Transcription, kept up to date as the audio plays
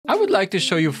I would like to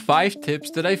show you 5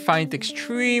 tips that I find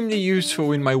extremely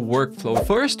useful in my workflow.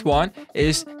 First one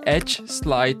is edge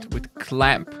slide with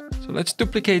clamp. So let's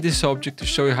duplicate this object to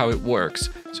show you how it works.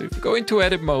 So if we go into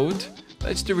edit mode,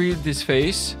 let's delete this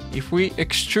face. If we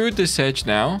extrude this edge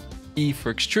now, E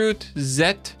for extrude,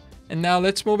 Z, and now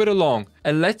let's move it along.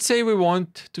 And let's say we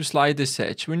want to slide this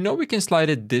edge. We know we can slide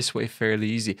it this way fairly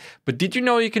easy. But did you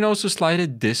know you can also slide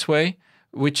it this way,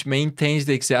 which maintains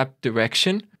the exact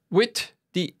direction? With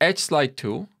the edge slide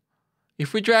tool,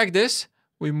 if we drag this,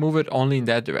 we move it only in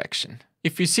that direction.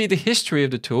 If you see the history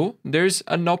of the tool, there's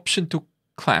an option to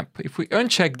clamp. If we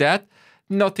uncheck that,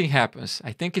 nothing happens.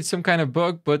 I think it's some kind of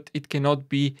bug, but it cannot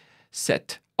be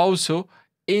set. Also,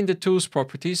 in the tools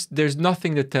properties, there's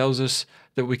nothing that tells us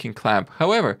that we can clamp.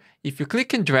 However, if you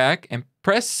click and drag and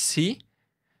press C,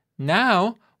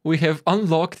 now we have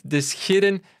unlocked this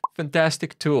hidden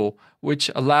fantastic tool, which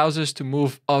allows us to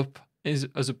move up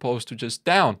as opposed to just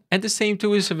down. And the same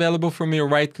tool is available from your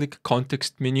right-click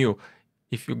context menu.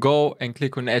 If you go and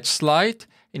click on edge slide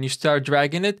and you start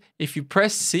dragging it, if you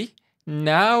press C,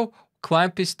 now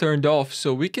clamp is turned off,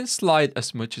 so we can slide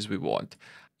as much as we want.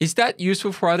 Is that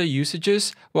useful for other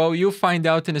usages? Well, you'll find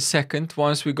out in a second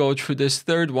once we go through this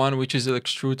third one, which is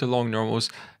extrude along normals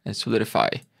and solidify.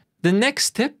 The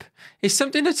next tip is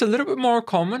something that's a little bit more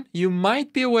common. You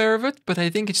might be aware of it, but I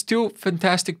think it's still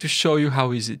fantastic to show you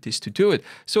how easy it is to do it.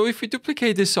 So if we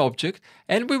duplicate this object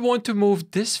and we want to move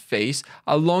this face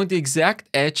along the exact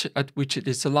edge at which it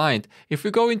is aligned, if we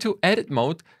go into edit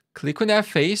mode, click on that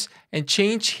face and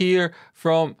change here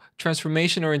from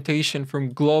transformation orientation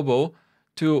from global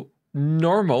to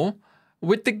normal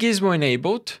with the gizmo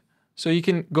enabled. So you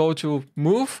can go to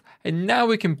move and now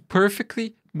we can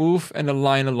perfectly move and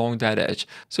align along that edge.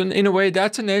 So in a way,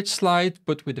 that's an edge slide,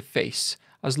 but with a face,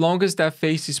 as long as that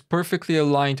face is perfectly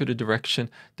aligned to the direction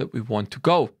that we want to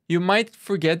go. You might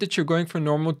forget that you're going from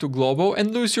normal to global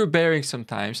and lose your bearings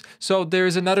sometimes. So there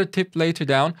is another tip later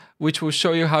down, which will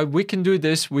show you how we can do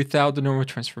this without the normal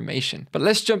transformation. But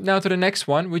let's jump now to the next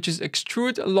one, which is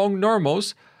extrude along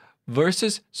normals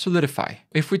versus solidify.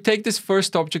 If we take this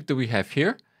first object that we have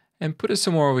here and put it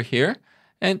somewhere over here,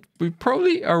 and we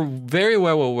probably are very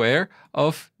well aware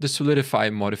of the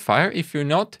solidify modifier. If you're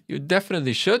not, you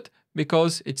definitely should,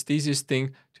 because it's the easiest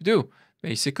thing to do.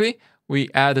 Basically, we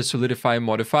add a solidify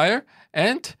modifier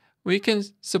and we can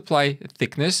supply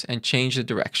thickness and change the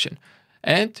direction.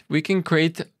 And we can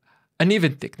create an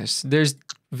even thickness. There's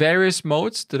various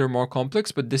modes that are more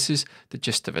complex, but this is the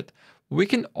gist of it. We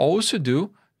can also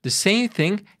do the same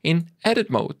thing in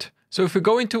edit mode. So if we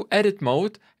go into edit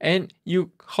mode and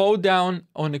you hold down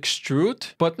on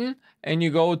extrude button and you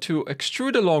go to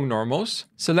extrude along normals,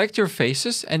 select your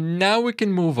faces, and now we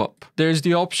can move up. There's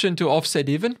the option to offset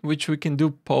even, which we can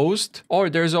do post, or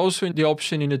there's also the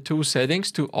option in the tool settings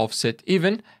to offset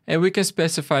even, and we can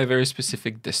specify a very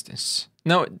specific distance.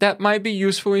 Now that might be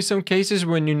useful in some cases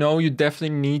when you know you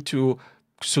definitely need to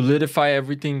solidify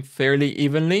everything fairly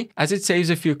evenly, as it saves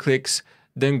a few clicks,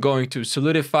 then going to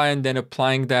solidify and then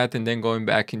applying that and then going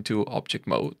back into object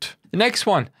mode. The next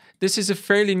one, this is a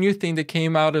fairly new thing that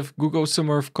came out of Google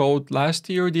Summer of Code last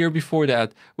year or the year before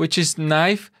that, which is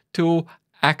knife tool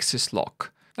axis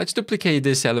lock. Let's duplicate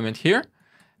this element here.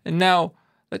 And now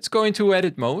let's go into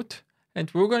edit mode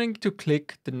and we're going to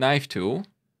click the knife tool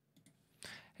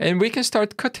and we can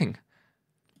start cutting.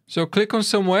 So click on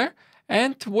somewhere,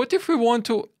 and what if we want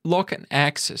to lock an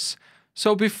axis?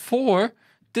 So before,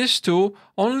 this tool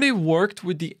only worked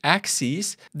with the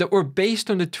axes that were based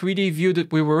on the 3D view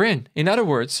that we were in. In other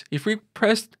words, if we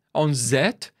pressed on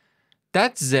Z,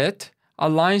 that Z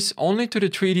aligns only to the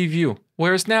 3D view.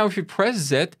 Whereas now if you press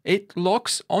Z, it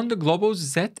locks on the global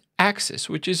Z axis,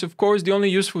 which is of course the only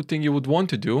useful thing you would want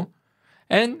to do.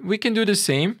 And we can do the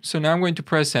same. So now I'm going to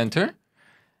press enter.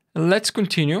 Let's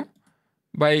continue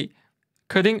by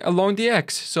cutting along the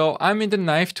X. So I'm in the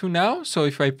knife tool now. So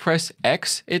if I press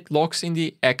X, it locks in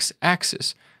the X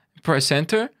axis. Press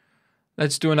enter.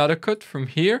 Let's do another cut from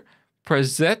here. Press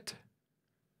Z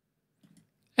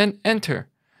and enter.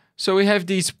 So we have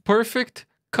these perfect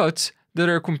cuts that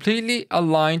are completely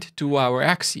aligned to our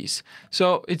axes.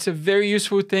 So it's a very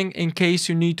useful thing in case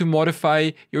you need to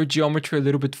modify your geometry a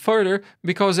little bit further,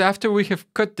 because after we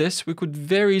have cut this, we could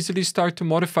very easily start to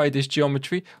modify this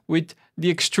geometry with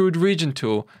the extrude region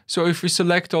tool. So if we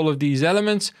select all of these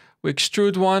elements, we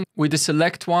extrude one, we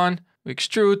deselect one, we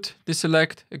extrude,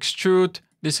 deselect, extrude,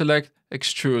 deselect,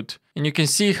 extrude. And you can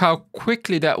see how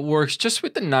quickly that works just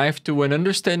with the knife tool and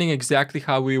understanding exactly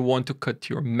how we want to cut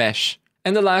your mesh.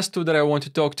 And the last tool that I want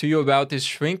to talk to you about is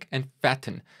shrink and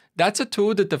fatten. That's a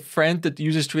tool that the friend that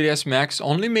uses 3ds Max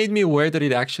only made me aware that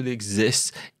it actually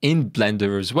exists in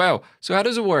Blender as well. So how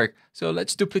does it work? So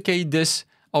let's duplicate this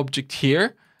object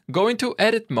here. Go into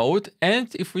edit mode,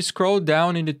 and if we scroll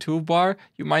down in the toolbar,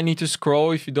 you might need to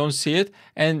scroll if you don't see it,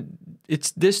 and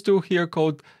it's this tool here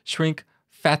called shrink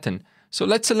fatten. So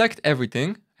let's select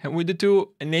everything, and with the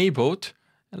tool enabled,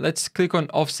 let's click on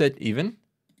offset even.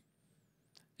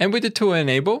 And with the tool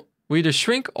enable, we either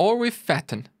shrink or we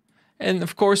fatten. And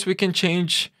of course we can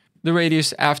change the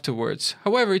radius afterwards.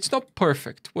 However, it's not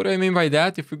perfect. What do I mean by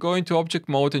that? If we go into object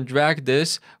mode and drag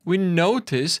this, we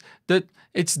notice that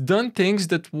it's done things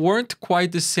that weren't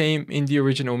quite the same in the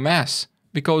original mass,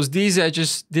 because these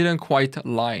edges didn't quite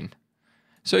align.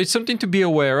 So it's something to be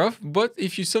aware of, but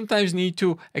if you sometimes need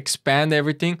to expand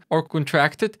everything or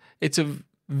contract it, it's a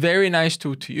very nice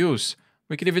tool to use.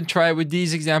 We can even try it with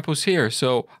these examples here.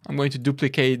 So I'm going to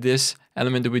duplicate this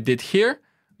element that we did here,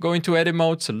 go into edit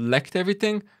mode, select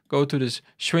everything, go to this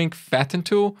shrink fatten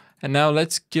tool, and now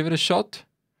let's give it a shot.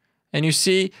 And you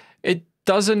see, it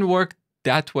doesn't work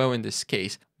that well in this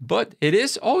case, but it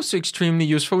is also extremely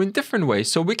useful in different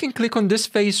ways. So we can click on this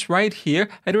face right here,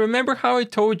 and remember how I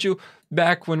told you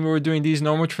back when we were doing these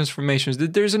normal transformations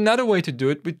that there's another way to do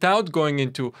it without going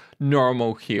into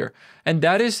normal here. And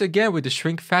that is again with the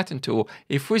shrink fatten tool.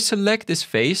 If we select this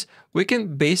face, we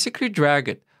can basically drag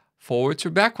it forwards or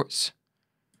backwards.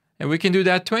 And we can do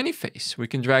that to any face. We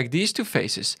can drag these two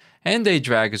faces, and they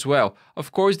drag as well.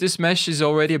 Of course, this mesh is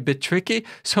already a bit tricky,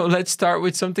 so let's start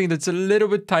with something that's a little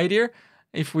bit tidier.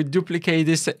 If we duplicate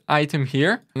this item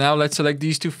here, now let's select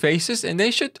these two faces, and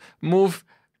they should move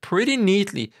pretty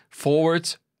neatly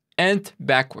forwards and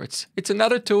backwards. It's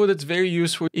another tool that's very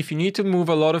useful if you need to move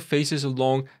a lot of faces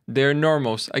along their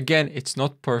normals. Again, it's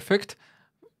not perfect,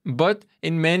 but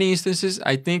in many instances,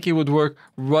 I think it would work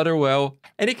rather well.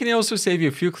 And it can also save you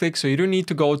a few clicks, so you don't need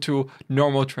to go to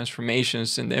normal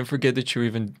transformations and then forget that you're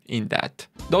even in that.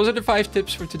 Those are the 5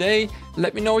 tips for today.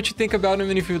 Let me know what you think about them,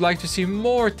 and if you'd like to see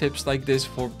more tips like this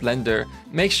for Blender.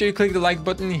 Make sure you click the like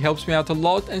button, it helps me out a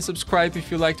lot, and subscribe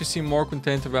if you'd like to see more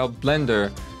content about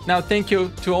Blender. Now, thank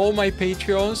you to all my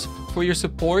Patreons for your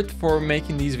support for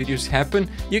making these videos happen.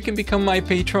 You can become my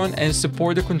patron and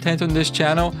support the content on this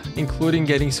channel, including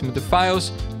getting some of the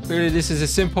files. Clearly this is a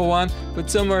simple one, but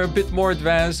some are a bit more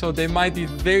advanced, so they might be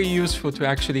very useful to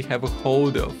actually have a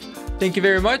hold of. Thank you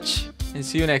very much, and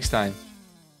see you next time.